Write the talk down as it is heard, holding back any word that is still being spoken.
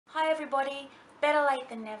everybody, better late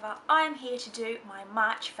than never. I am here to do my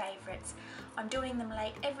March favourites. I'm doing them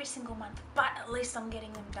late every single month, but at least I'm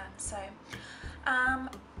getting them done. So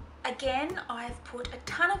again, I've put a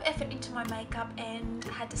ton of effort into my makeup and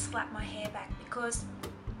had to slap my hair back because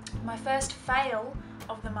my first fail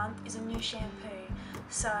of the month is a new shampoo.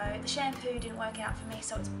 So the shampoo didn't work out for me,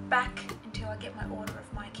 so it's back until I get my order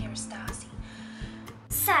of my Kerastase.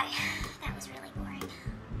 So, that was really boring.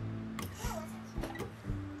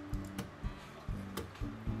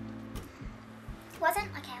 Wasn't?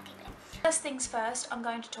 Okay, I'll keep it in. First things first, I'm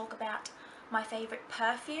going to talk about my favourite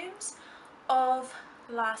perfumes of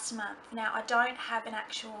last month. Now, I don't have an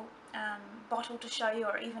actual bottle to show you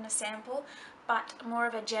or even a sample, but more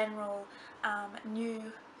of a general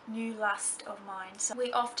new lust of mine. So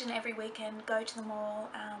we often every weekend go to the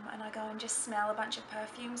mall and I go and just smell a bunch of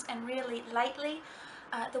perfumes, and really lately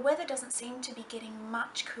the weather doesn't seem to be getting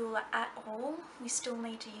much cooler at all. We still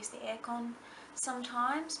need to use the aircon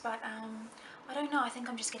sometimes, but I don't know, I think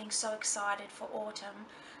I'm just getting so excited for autumn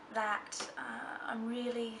that I'm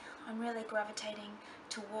really gravitating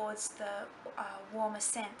towards the warmer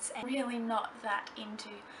scents, and really not that into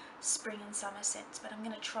spring and summer scents, but I'm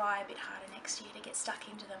going to try a bit harder next year to get stuck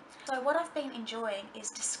into them. So what I've been enjoying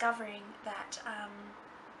is discovering that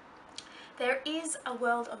there is a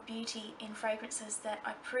world of beauty in fragrances that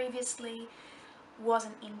I previously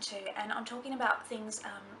wasn't into, and I'm talking about things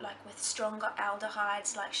like with stronger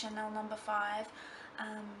aldehydes like Chanel No. 5,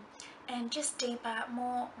 and just deeper,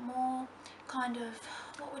 more kind of,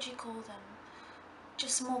 what would you call them,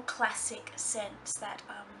 just more classic scents that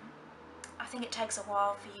I think it takes a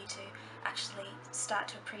while for you to actually start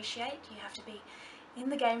to appreciate. You have to be in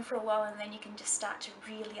the game for a while, and then you can just start to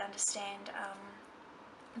really understand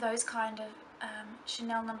those kind of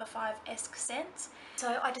Chanel No. 5-esque scents.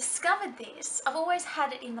 So I discovered this. I've always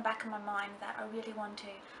had it in the back of my mind that I really want to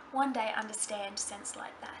one day understand scents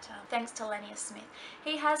like that. Thanks to Lenny Smith.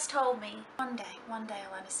 He has told me one day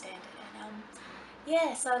I'll understand it. And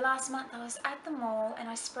yeah, so last month I was at the mall and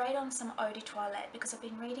I sprayed on some eau de toilette because I've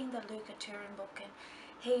been reading the Luca Turin book, and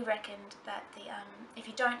he reckoned that the if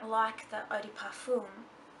you don't like the eau de parfum,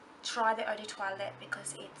 try the eau de toilette,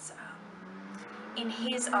 because it's in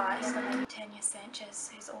his eyes, the lady Tania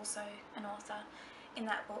Sanchez, who's also an author in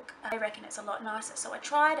that book, I reckon it's a lot nicer. So I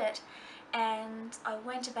tried it and I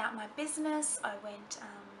went about my business. I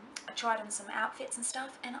tried on some outfits and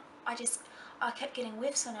stuff, and I kept getting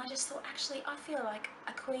whiffs on it. I just thought, actually, I feel like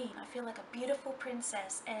a queen. I feel like a beautiful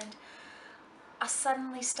princess, and I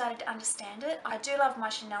suddenly started to understand it. I do love my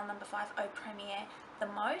Chanel No. 5 Eau Premiere the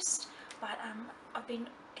most, but I've been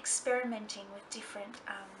experimenting with different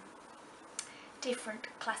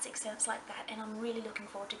classic scents like that, and I'm really looking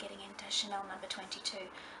forward to getting into Chanel No. 22,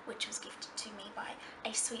 which was gifted to me by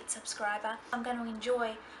a sweet subscriber. I'm going to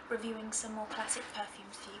enjoy reviewing some more classic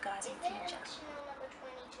perfumes for you guys in future. Chanel No.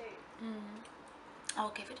 22?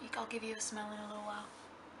 I'll give you a smell in a little while.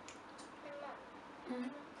 Do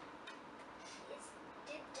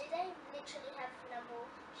they literally have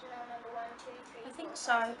Chanel No. 1, 2, 3, I think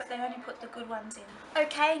so, but they only put the good ones in.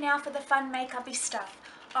 Okay, now for the fun makeup-y stuff.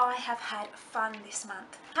 I have had fun this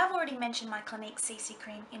month. I've already mentioned my Clinique CC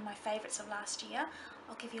cream in my favourites of last year.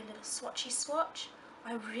 I'll give you a little swatchy swatch.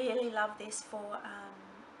 I really love this for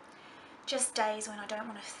just days when I don't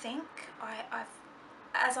want to think.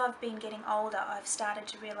 As I've been getting older, I've started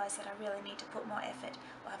to realise that I really need to put more effort.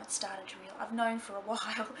 Well, I haven't started to realise, I've known for a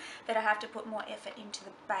while that I have to put more effort into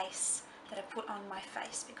the base that I put on my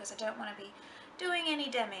face, because I don't want to be doing any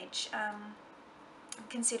damage,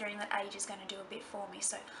 considering that age is going to do a bit for me.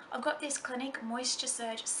 So I've got this Clinique Moisture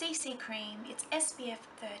Surge CC cream. It's SPF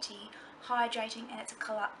 30, hydrating, and it's a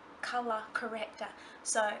colour corrector.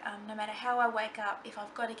 So no matter how I wake up, if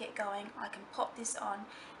I've got to get going, I can pop this on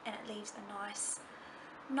and it leaves a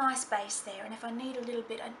nice base there. And if I need a little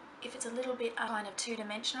bit, if it's a little bit kind of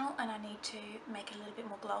two-dimensional and I need to make it a little bit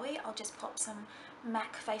more glowy, I'll just pop some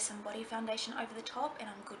MAC Face and Body Foundation over the top and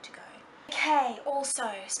I'm good to go. Okay, also,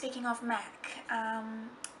 speaking of MAC,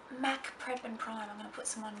 MAC Prep and Prime, I'm going to put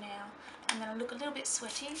some on now. I'm going to look a little bit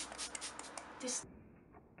sweaty. This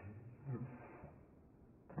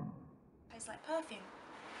tastes like perfume.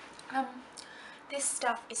 This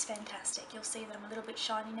stuff is fantastic. You'll see that I'm a little bit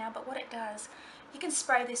shiny now, but what it does, you can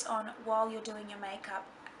spray this on while you're doing your makeup,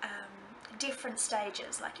 different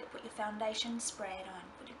stages, like you'll put your foundation, spray it on,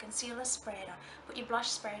 put your concealer, spray it on, put your blush,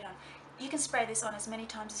 spray it on. You can spray this on as many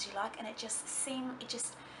times as you like, and it just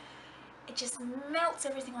melts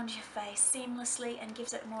everything onto your face seamlessly and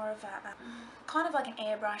gives it more of a kind of like an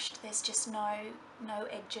airbrushed. There's just no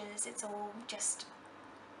edges. It's all just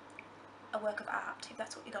a work of art, if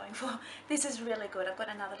that's what you're going for. This is really good. I've got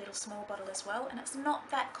another little small bottle as well, and it's not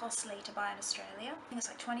that costly to buy in Australia. I think it's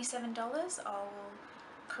like $27. I'll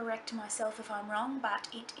correct myself if I'm wrong, but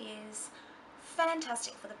it is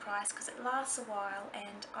fantastic for the price because it lasts a while,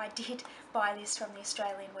 and I did buy this from the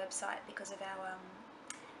Australian website because of our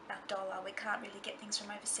dollar. We can't really get things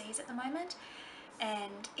from overseas at the moment,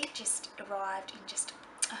 and it just arrived in just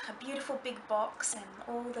a beautiful big box and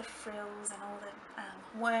all the frills and all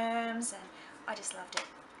the worms, and I just loved it.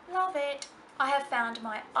 Love it! I have found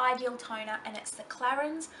my ideal toner, and it's the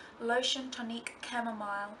Clarins Lotion Tonic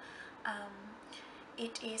Chamomile.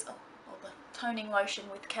 It is the toning lotion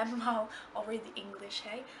with chamomile. I'll read the English,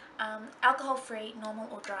 hey? Alcohol-free, normal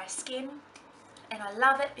or dry skin, and I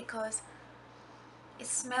love it because it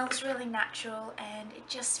smells really natural and it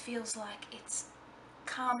just feels like it's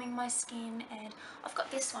calming my skin. And I've got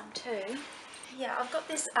this one too. Yeah, I've got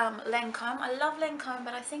this Lancome. I love Lancome,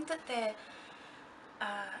 but I think that their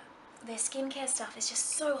skincare stuff is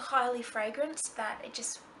just so highly fragranced that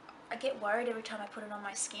I get worried every time I put it on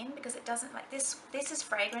my skin, because it doesn't, like this is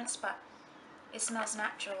fragrance but it smells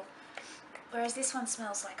natural, whereas this one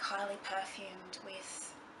smells like highly perfumed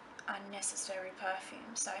with unnecessary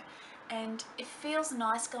perfume. So, and it feels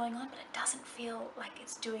nice going on, but it doesn't feel like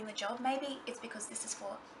it's doing the job. Maybe it's because this is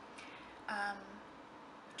for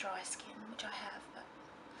dry skin, which I have, but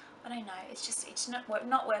I don't know, it's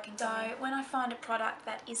not working. So when I find a product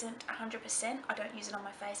that isn't 100%, I don't use it on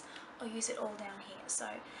my face. I'll use it all down here. So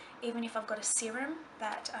even if I've got a serum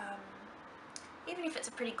that even if it's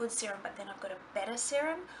a pretty good serum, but then I've got a better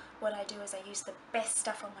serum, what I do is I use the best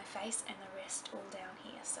stuff on my face and the rest all down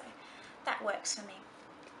here. So that works for me.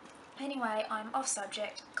 Anyway, I'm off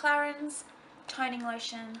subject. Clarins toning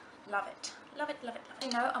lotion, love it. Love it, love it, love it.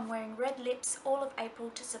 You know, I'm wearing red lips all of April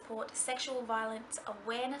to support Sexual Violence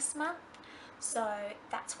Awareness Month. So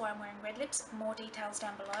that's why I'm wearing red lips. More details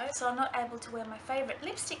down below. So I'm not able to wear my favourite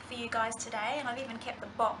lipstick for you guys today, and I've even kept the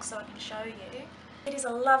box so I can show you. It is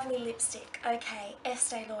a lovely lipstick. Okay,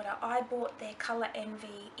 Estee Lauder. I bought their Colour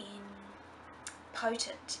Envy in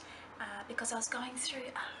Potent because I was going through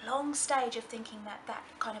a long stage of thinking that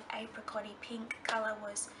kind of apricot-y pink colour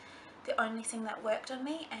was the only thing that worked on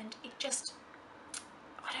me, and it just,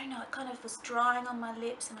 I don't know, it kind of was drying on my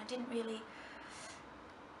lips, and I didn't really,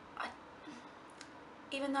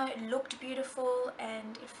 even though it looked beautiful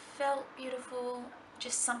and it felt beautiful,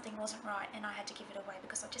 just something wasn't right, and I had to give it away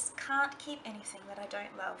because I just can't keep anything that I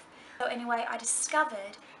don't love. So anyway, I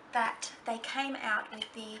discovered that they came out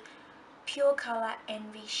with the Pure Colour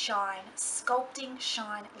Envy Shine Sculpting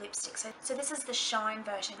Shine Lipstick. So this is the Shine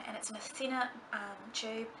version, and it's in a thinner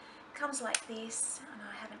tube. It comes like this, and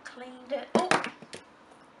I haven't cleaned it. Oh,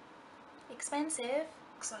 expensive.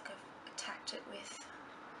 Looks like I've attacked it with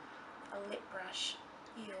a lip brush.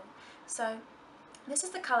 Ew. So this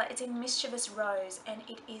is the colour. It's in Mischievous Rose, and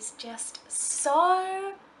it is just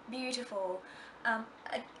so beautiful.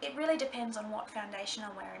 It really depends on what foundation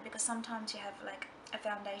I'm wearing, because sometimes you have like a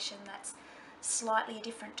foundation that's slightly a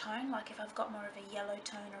different tone, like if I've got more of a yellow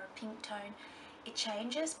tone or a pink tone, it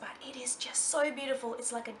changes, but it is just so beautiful.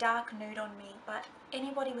 It's like a dark nude on me, but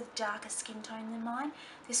anybody with darker skin tone than mine,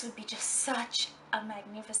 this would be just such a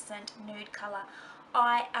magnificent nude colour.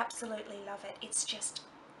 I absolutely love it. It's just,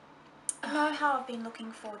 you know how I've been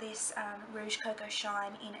looking for this Rouge Coco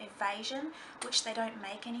Shine in Evasion, which they don't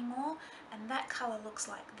make anymore, and that colour looks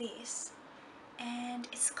like this, and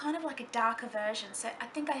it's kind of like a darker version, so I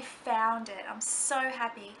think I found it. I'm so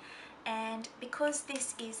happy. And because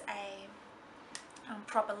this is a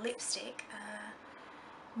proper lipstick,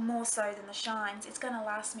 more so than the shines, it's going to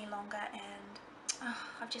last me longer, and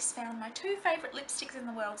I've just found my two favourite lipsticks in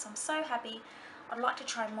the world, so I'm so happy. I'd like to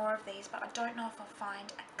try more of these, but I don't know if I'll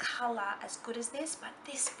find a colour as good as this, but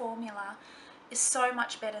this formula is so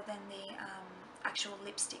much better than the actual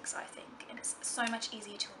lipsticks, I think, and it's so much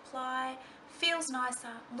easier to apply, feels nicer,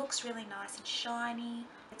 looks really nice and shiny.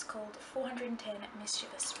 It's called 410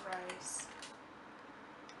 Mischievous Rose,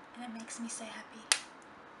 and it makes me so happy.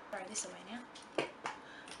 Throw this away now.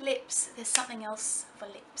 Lips, there's something else for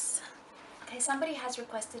lips. Okay, somebody has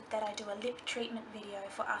requested that I do a lip treatment video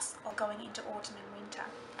for us going into autumn and winter,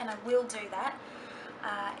 and I will do that.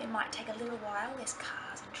 It might take a little while. There's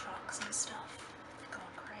cars and trucks and stuff going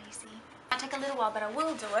crazy. It might take a little while, but I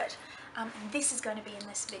will do it. And this is going to be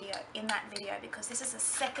in that video, because this is the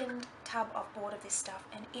second tub I've bought of this stuff,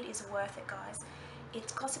 and it is worth it, guys.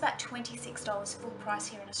 It costs about $26 full price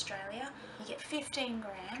here in Australia. You get 15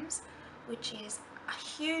 grams, which is a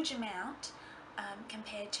huge amount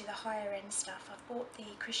compared to the higher end stuff. I've bought the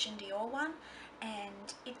Christian Dior one,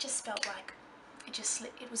 and it just felt like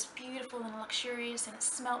it was beautiful and luxurious and it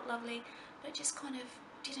smelled lovely, but it just kind of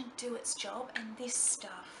didn't do its job. And this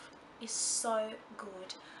stuff is so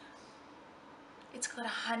good. It's got a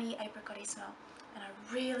honey apricot-y smell, and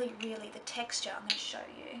I really, the texture, I'm going to show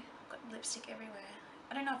you. I've got lipstick everywhere.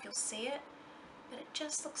 I don't know if you'll see it, but it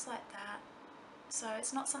just looks like that. So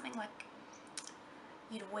it's not something like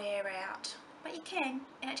you'd wear out, but you can,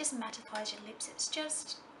 and it just mattifies your lips. It's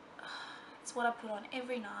just, it's what I put on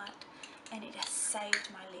every night, and it has saved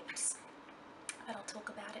my lips. But I'll talk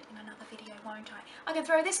about it in another video, won't I? I can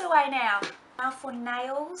throw this away now. Now for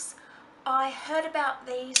nails, I heard about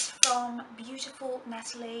these from beautiful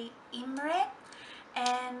Natalie Imre,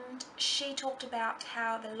 and she talked about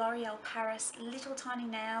how the L'Oreal Paris little tiny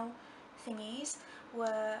nail thingies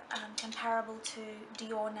were comparable to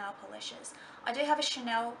Dior nail polishes. I do have a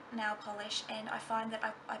Chanel nail polish, and I find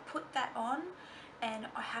that I put that on and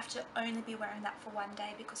I have to only be wearing that for one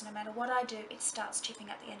day, because no matter what I do, it starts chipping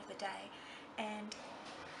at the end of the day. And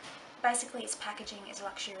basically its packaging is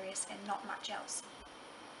luxurious and not much else.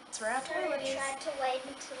 That's where our toilet is. I tried to wait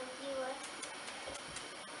until you were...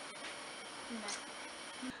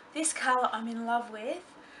 No. This colour I'm in love with.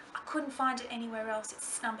 I couldn't find it anywhere else.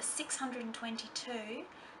 It's number 622.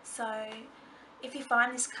 So if you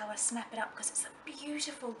find this colour, snap it up, because it's a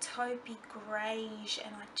beautiful taupey greyish,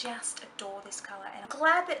 and I just adore this colour. And I'm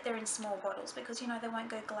glad that they're in small bottles, because you know they won't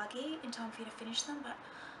go gluggy in time for you to finish them. But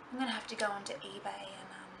I'm going to have to go onto eBay and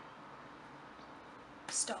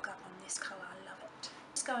stock up on this colour. I love it.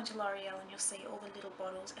 Just go into L'Oreal and you'll see all the little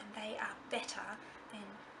bottles, and they are better than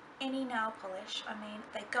any nail polish. I mean,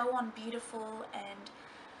 they go on beautiful, and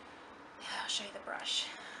I'll show you the brush.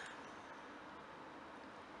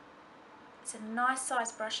 It's a nice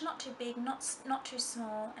size brush, not too big, not too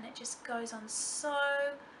small, and it just goes on so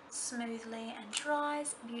smoothly and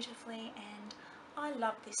dries beautifully, and I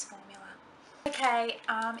love this formula. Okay,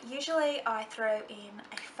 usually I throw in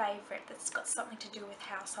a favourite that's got something to do with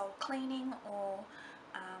household cleaning, or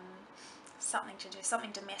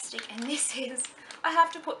something domestic, and this is, I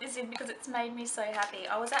have to put this in because it's made me so happy.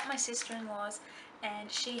 I was at my sister-in-law's,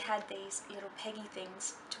 and she had these little peggy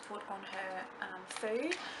things to put on her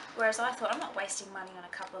food, whereas I thought, I'm not wasting money on a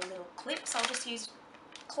couple of little clips, I'll just use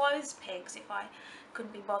clothes pegs if I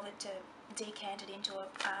couldn't be bothered to decant it into a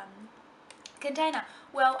container.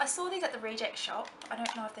 Well, I saw these at the reject shop. I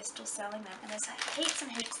don't know if they're still selling them, and there's heaps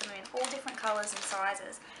and heaps of them in all different colours and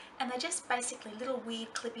sizes, and they're just basically little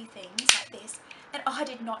weird clippy things like this, and I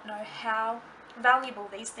did not know how valuable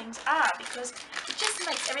these things are, because it just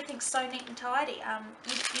makes everything so neat and tidy.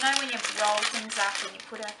 You know when you roll things up and you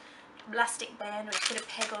put a elastic band or you put a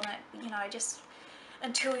peg on it, you know, just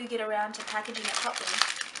until you get around to packaging it properly.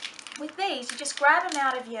 With these, you just grab them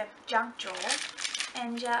out of your junk drawer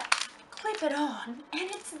and clip it on,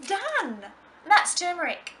 and it's done. And that's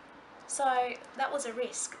turmeric. So that was a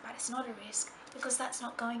risk, but it's not a risk, because that's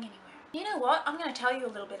not going anywhere. You know what? I'm going to tell you a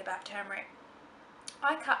little bit about turmeric.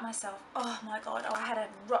 I cut myself, oh my god, I had a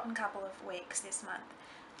rotten couple of weeks this month,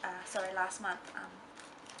 last month,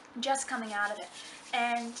 just coming out of it.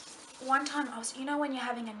 And one time I was, you know when you're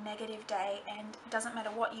having a negative day and it doesn't matter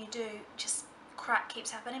what you do, just crap keeps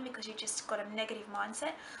happening because you just got a negative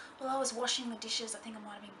mindset. Well, I was washing the dishes, I think I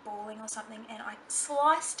might have been bawling or something, and I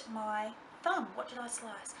sliced my thumb. What did I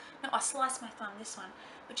slice? No, I sliced my thumb, this one,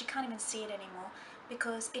 but you can't even see it anymore,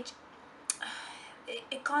 because it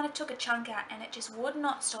kind of took a chunk out, and it just would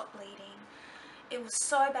not stop bleeding. It was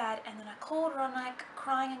so bad. And then I called Ronak,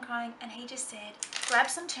 crying, and he just said, grab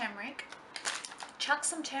some turmeric, chuck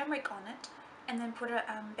some turmeric on it, and then put a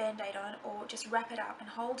band-aid on it, or just wrap it up and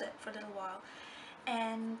hold it for a little while.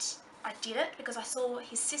 And I did it because I saw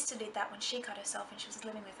his sister did that when she cut herself and she was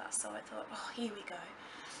living with us, so I thought, oh, here we go.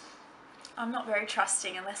 I'm not very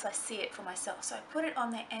trusting unless I see it for myself. So I put it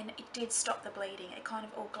on there, and it did stop the bleeding. It kind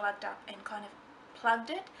of all glugged up and kind of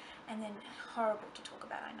plugged it, and then horrible to talk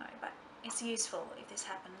about, I know, but it's useful if this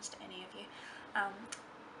happens to any of you.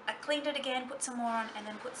 I cleaned it again, put some more on, and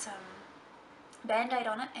then put some band-aid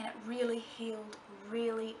on it, and it really healed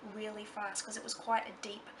really fast, because it was quite a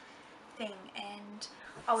deep thing, and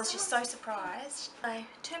I was just so surprised. So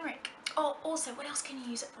turmeric. Oh, also, what else can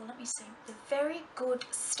you use it for? Let me see. The very good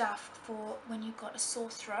stuff for when you've got a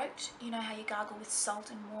sore throat. You know how you gargle with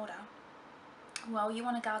salt and water? Well, you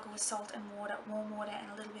want to gargle with salt and water, warm water,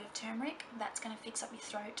 and a little bit of turmeric. That's going to fix up your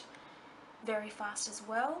throat very fast as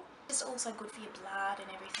well. It's also good for your blood and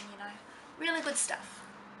everything, you know. Really good stuff.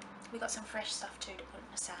 We got some fresh stuff too to put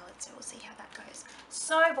in a salad, so we'll see how that goes.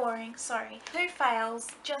 So boring, sorry. 2 fails,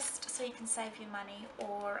 just so you can save your money,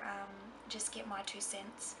 or just get my 2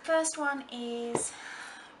 cents. First one is,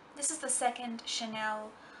 this is the second Chanel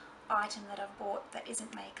item that I've bought that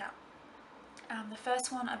isn't makeup. The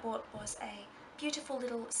first one I bought was a beautiful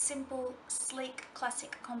little simple, sleek,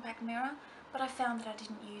 classic compact mirror, but I found that I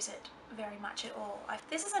didn't use it very much at all.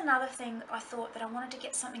 This is another thing that I thought that I wanted to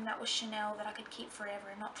get something that was Chanel that I could keep forever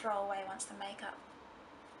and not throw away once the makeup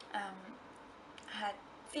had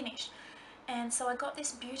finished. And so I got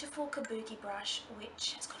this beautiful Kabuki brush,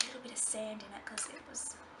 which has got a little bit of sand in it because it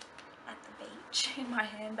was at the beach in my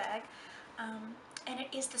handbag. And it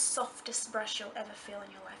is the softest brush you'll ever feel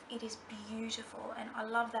in your life. It is beautiful and I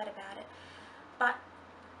love that about it. But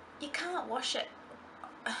you can't wash it.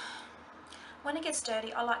 When it gets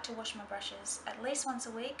dirty, I like to wash my brushes at least once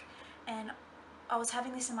a week, and I was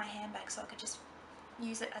having this in my handbag so I could just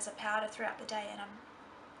use it as a powder throughout the day, and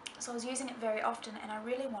so I was using it very often and I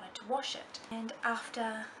really wanted to wash it. And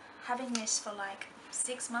after having this for like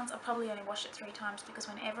 6 months, I probably only washed it 3 times, because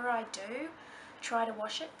whenever I do try to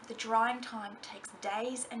wash it, the drying time takes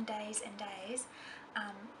days and days and days.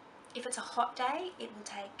 If it's a hot day, it will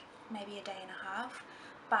take maybe a day and a half,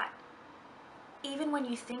 but even when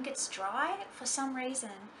you think it's dry, for some reason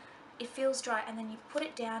it feels dry, and then you put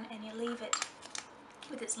it down and you leave it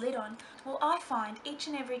with its lid on. Well, I find each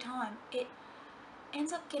and every time it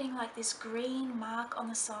ends up getting like this green mark on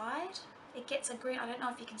the side. It gets a green, I don't know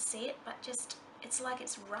if you can see it, but just, it's like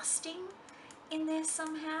it's rusting in there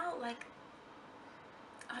somehow. Like,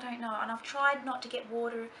 I don't know, and I've tried not to get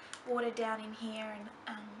water down in here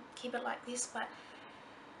and keep it like this, but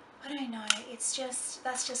I don't know, it's just,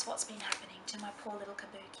 that's just what's been happening to my poor little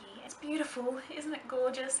Kabuki. It's beautiful, isn't it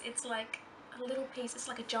gorgeous? It's like a little piece, it's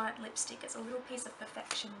like a giant lipstick, it's a little piece of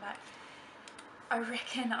perfection, but I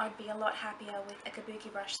reckon I'd be a lot happier with a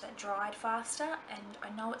Kabuki brush that dried faster, and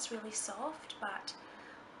I know it's really soft, but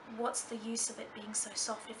what's the use of it being so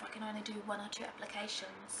soft if I can only do 1 or 2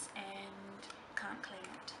 applications and can't clean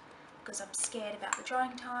it? Because I'm scared about the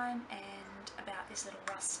drying time and about this little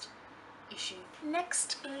rust issue.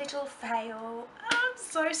 Next little fail. I'm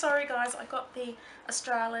so sorry guys, I got the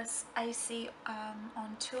Australis AC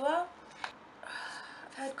on tour.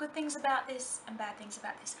 I've heard good things about this and bad things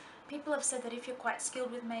about this. People have said that if you're quite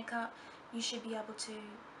skilled with makeup, you should be able to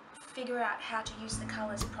figure out how to use the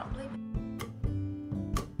colours properly.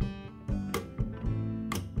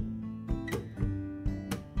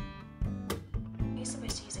 You're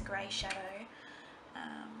supposed to use a grey shadow,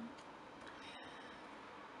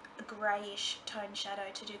 a greyish tone shadow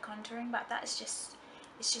to do contouring, but that is just,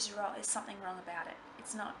 it's just wrong. There's something wrong about it.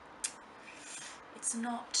 It's not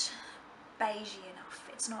beigey enough.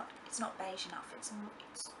 It's not beige enough. It's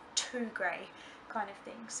too grey kind of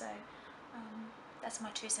thing. So that's my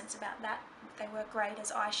 2 cents about that. They work great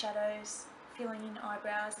as eyeshadows, filling in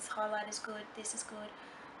eyebrows. This highlighter's good, this is good,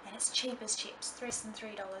 and it's cheap as chips, less than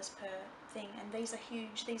 $3 per thing, and these are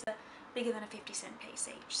huge. These are bigger than a 50-cent piece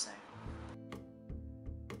each. So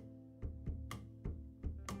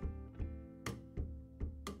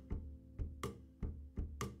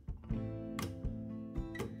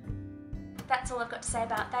that's all I've got to say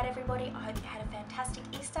about that, everybody. I hope you had a fantastic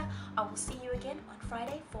Easter. I will see you again on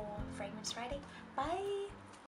Friday for Fragrance Friday. Bye!